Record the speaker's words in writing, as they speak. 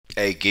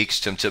Hey geeks,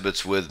 Tim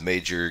Tibbetts with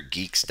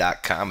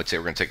MajorGeeks.com, and today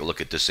we're going to take a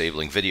look at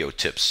disabling video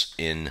tips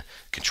in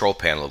Control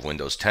Panel of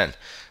Windows 10.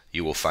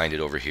 You will find it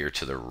over here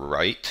to the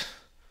right,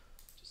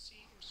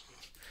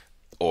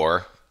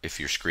 or if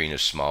your screen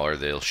is smaller,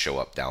 they'll show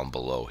up down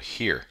below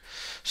here.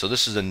 So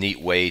this is a neat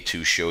way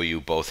to show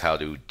you both how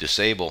to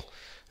disable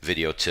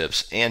video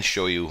tips and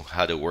show you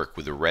how to work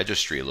with the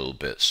registry a little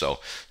bit.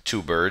 So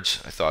two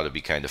birds. I thought it'd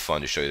be kind of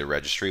fun to show you the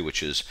registry,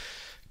 which is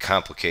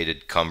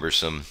complicated,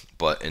 cumbersome,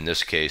 but in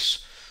this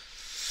case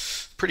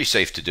pretty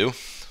safe to do.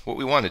 What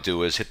we want to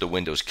do is hit the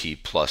Windows key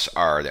plus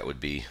R, that would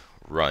be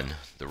run,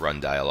 the run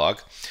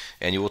dialog,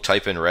 and you will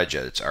type in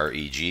regedit. It's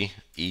R-E-G-E-D-I-T.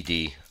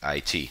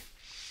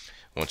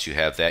 Once you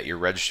have that, your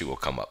registry will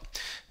come up.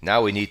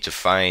 Now we need to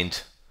find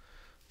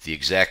the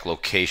exact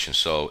location,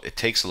 so it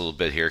takes a little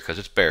bit here because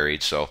it's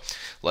buried. So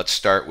let's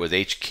start with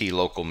H key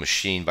local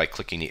machine by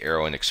clicking the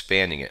arrow and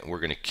expanding it.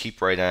 We're going to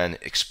keep right on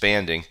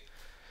expanding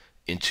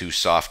into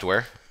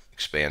software,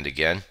 expand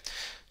again,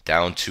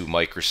 down to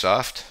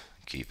Microsoft,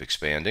 keep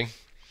expanding,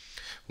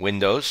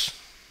 Windows,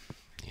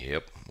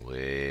 yep,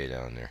 way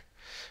down there,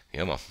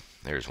 come on,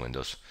 there's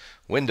Windows,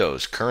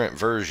 Windows, current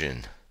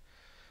version,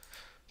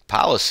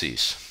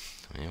 policies,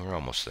 yeah, we're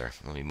almost there.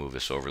 Let me move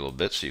this over a little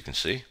bit so you can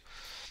see.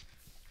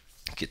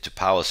 Get to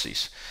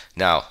policies.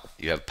 Now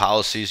you have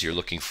policies, you're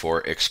looking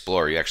for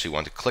Explorer. You actually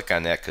want to click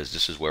on that because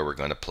this is where we're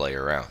going to play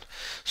around.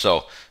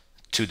 So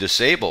to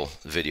disable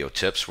video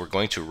tips, we're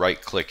going to right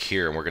click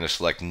here and we're going to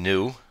select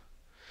new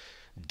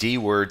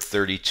DWORD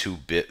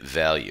 32-bit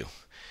value.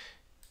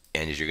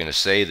 And as you're going to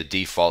say, the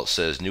default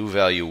says new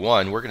value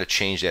 1. We're going to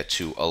change that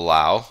to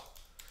allow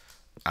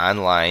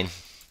online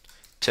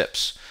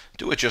tips.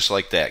 Do it just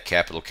like that,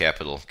 capital,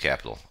 capital,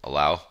 capital.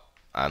 Allow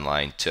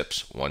online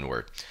tips, one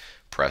word.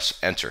 Press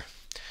enter.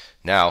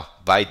 Now,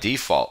 by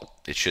default,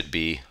 it should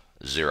be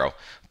 0.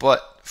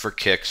 But for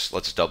kicks,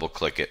 let's double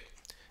click it.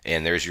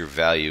 And there's your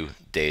value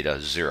data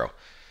 0.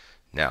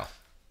 Now,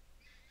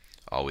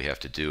 all we have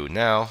to do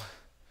now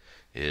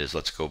is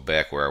let's go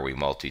back. Where are we?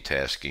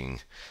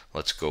 Multitasking.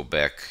 Let's go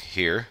back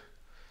here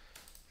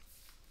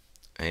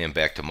and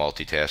back to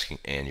multitasking,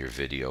 and your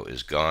video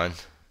is gone,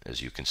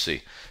 as you can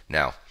see.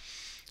 Now,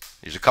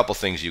 there's a couple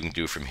things you can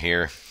do from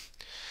here.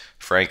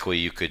 Frankly,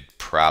 you could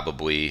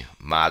probably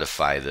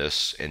modify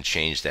this and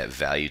change that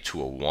value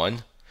to a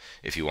 1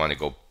 if you want to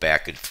go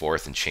back and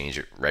forth and change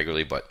it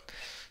regularly, but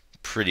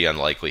pretty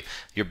unlikely.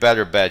 Your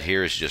better bet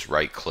here is just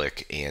right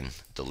click and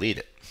delete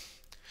it.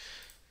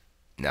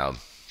 Now,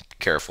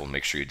 careful,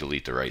 make sure you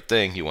delete the right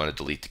thing. You want to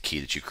delete the key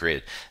that you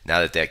created.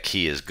 Now that that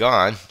key is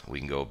gone, we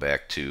can go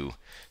back to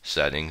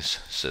settings,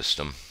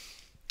 system,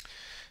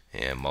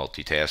 and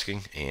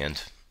multitasking,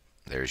 and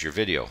there's your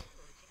video.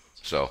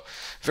 So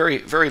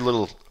very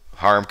little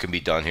harm can be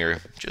done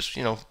here. Just,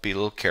 be a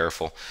little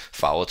careful.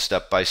 Follow it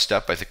step by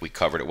step. I think we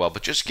covered it well,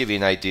 but just to give you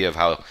an idea of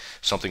how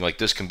something like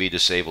this can be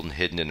disabled and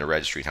hidden in the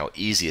registry and how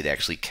easy it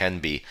actually can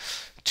be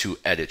to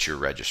edit your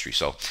registry.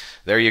 So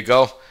there you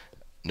go.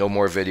 No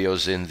more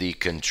videos in the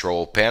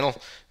control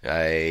panel.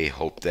 I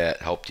hope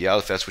that helped you out.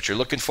 If that's what you're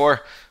looking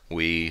for,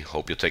 we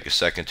hope you'll take a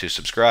second to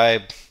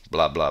subscribe.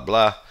 Blah, blah,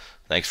 blah.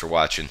 Thanks for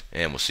watching,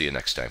 and we'll see you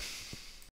next time.